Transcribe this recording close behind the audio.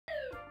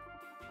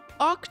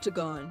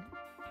octagon.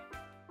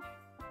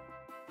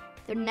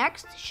 The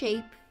next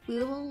shape we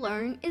will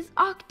learn is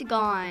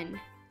octagon.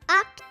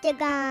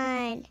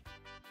 Octagon.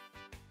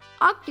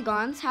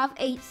 Octagons have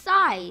 8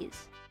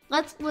 sides.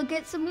 Let's look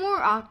at some more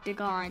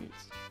octagons.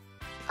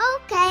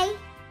 Okay.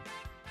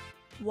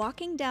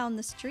 Walking down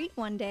the street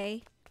one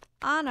day,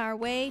 on our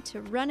way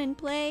to run and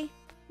play,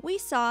 we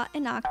saw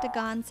an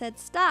octagon said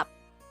stop,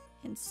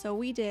 and so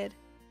we did.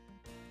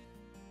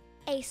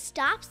 A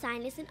stop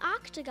sign is an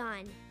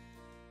octagon.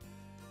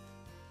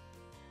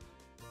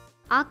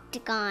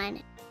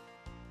 Octagon.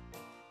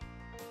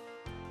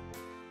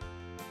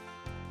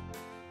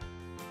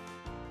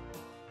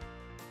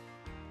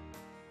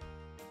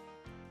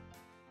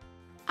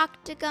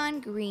 Octagon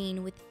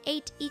green with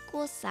 8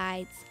 equal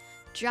sides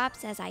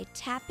drops as I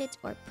tap it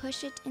or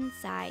push it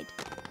inside.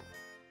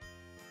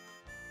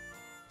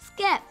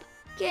 Skip,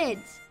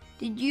 kids,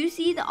 did you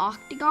see the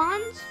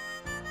octagons?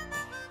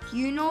 Do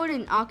you know what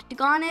an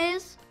octagon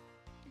is?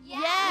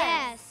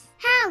 Yes.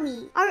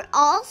 Howie, are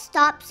all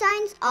stop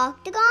signs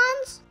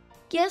octagons?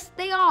 Yes,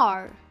 they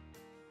are.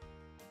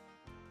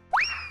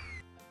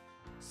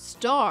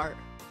 Star.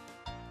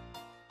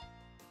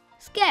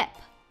 Skip,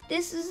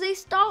 this is a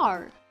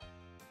star.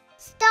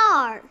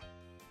 Star.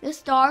 The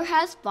star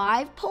has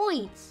 5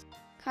 points,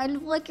 kind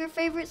of like your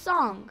favorite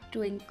song,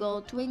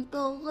 Twinkle,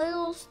 Twinkle,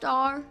 Little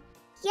Star.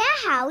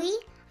 Yeah, Howie,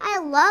 I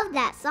love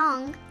that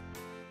song.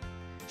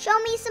 Show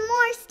me some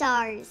more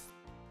stars.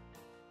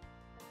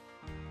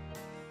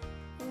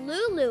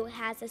 Lulu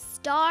has a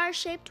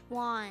star-shaped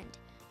wand.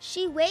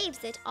 She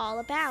waves it all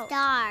about.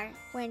 Star.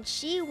 When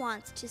she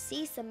wants to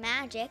see some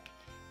magic,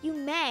 you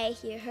may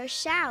hear her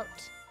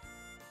shout.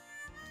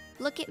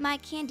 Look at my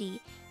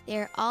candy.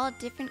 They're all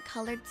different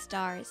colored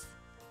stars.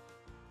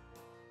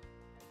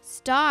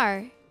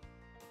 Star.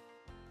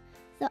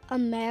 The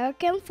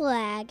American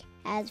flag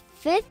has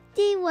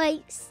 50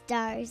 white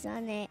stars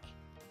on it.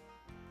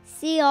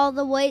 See all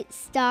the white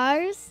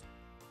stars?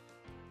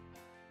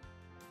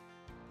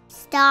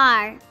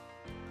 Star.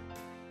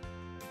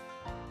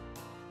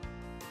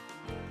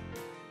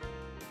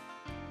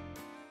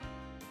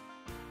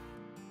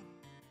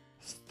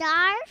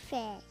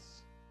 Starfish.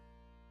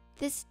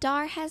 This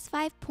star has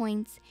 5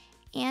 points,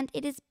 and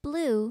it is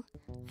blue.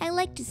 I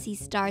like to see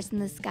stars in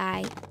the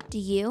sky. Do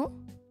you?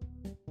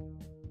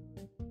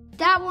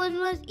 That one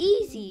was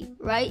easy,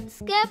 right,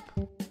 Skip?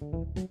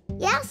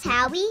 Yes,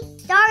 Howie.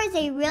 Star is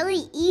a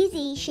really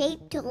easy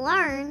shape to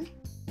learn.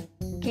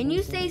 Can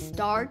you say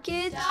star,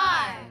 kids?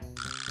 Star.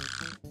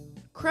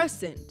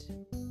 Crescent.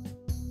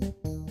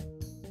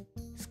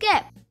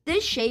 Skip,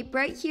 this shape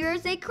right here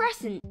is a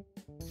crescent.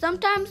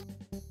 Sometimes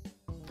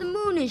the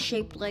moon is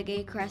shaped like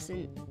a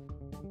crescent.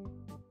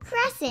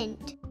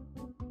 Crescent.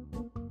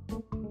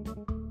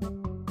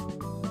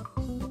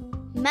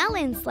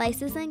 Melon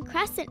slices and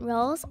crescent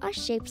rolls are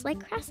shaped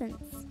like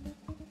crescents.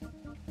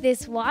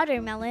 This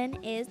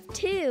watermelon is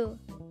too.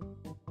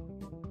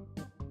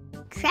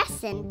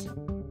 Crescent.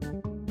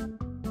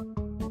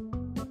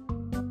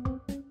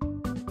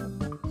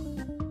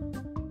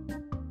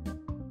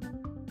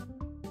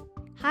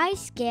 Hi,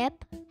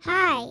 Skip.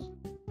 Hi.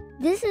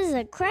 This is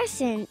a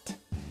crescent.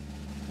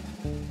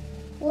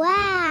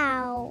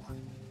 Wow.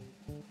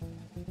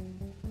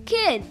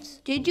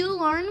 Kids, did you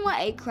learn what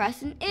a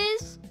crescent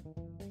is?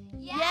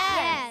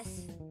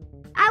 Yes.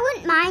 I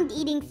wouldn't mind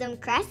eating some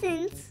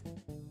crescents.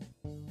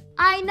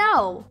 I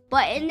know,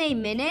 but in a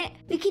minute,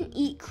 we can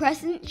eat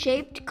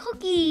crescent-shaped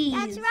cookies.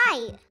 That's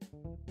right.